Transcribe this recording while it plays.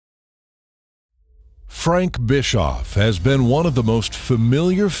Frank Bischoff has been one of the most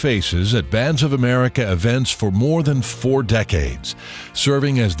familiar faces at Bands of America events for more than 4 decades,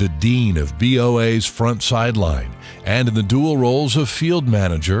 serving as the Dean of BOA's front sideline and in the dual roles of field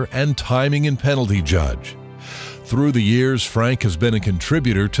manager and timing and penalty judge. Through the years, Frank has been a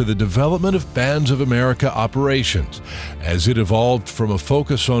contributor to the development of Bands of America operations, as it evolved from a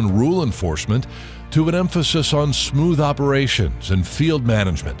focus on rule enforcement to an emphasis on smooth operations and field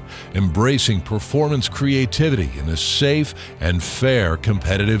management, embracing performance creativity in a safe and fair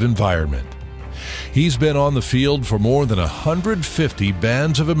competitive environment. He's been on the field for more than 150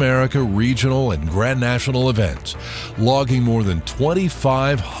 Bands of America regional and Grand National events, logging more than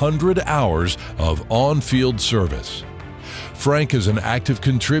 2,500 hours of on-field service. Frank is an active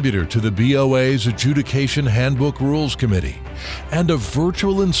contributor to the BOA's Adjudication Handbook Rules Committee and a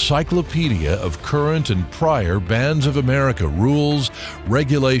virtual encyclopedia of current and prior Bands of America rules,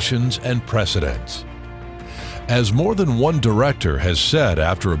 regulations, and precedents. As more than one director has said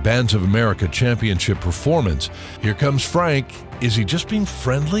after a Bands of America championship performance, "Here comes Frank. Is he just being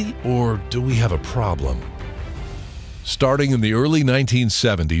friendly, or do we have a problem?" Starting in the early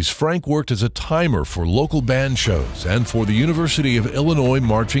 1970s, Frank worked as a timer for local band shows and for the University of Illinois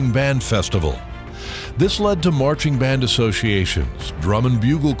Marching Band Festival. This led to marching band associations, drum and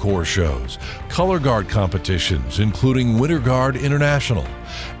bugle corps shows, color guard competitions, including Winter Guard International,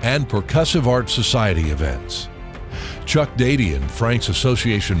 and Percussive Arts Society events. Chuck Dadian, Frank's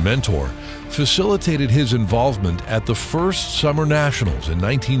association mentor, facilitated his involvement at the first Summer Nationals in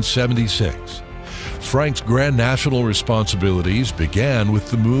 1976. Frank's Grand National responsibilities began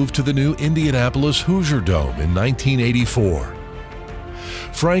with the move to the new Indianapolis Hoosier Dome in 1984.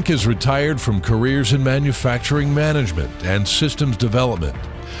 Frank is retired from careers in manufacturing management and systems development.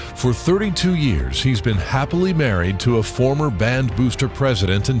 For 32 years, he's been happily married to a former band booster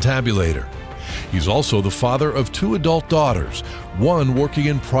president and tabulator. He's also the father of 2 adult daughters, one working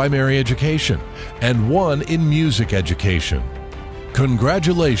in primary education and one in music education.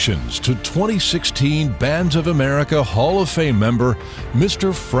 Congratulations to 2016 Bands of America Hall of Fame member,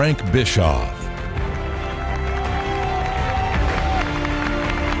 Mr. Frank Bischoff.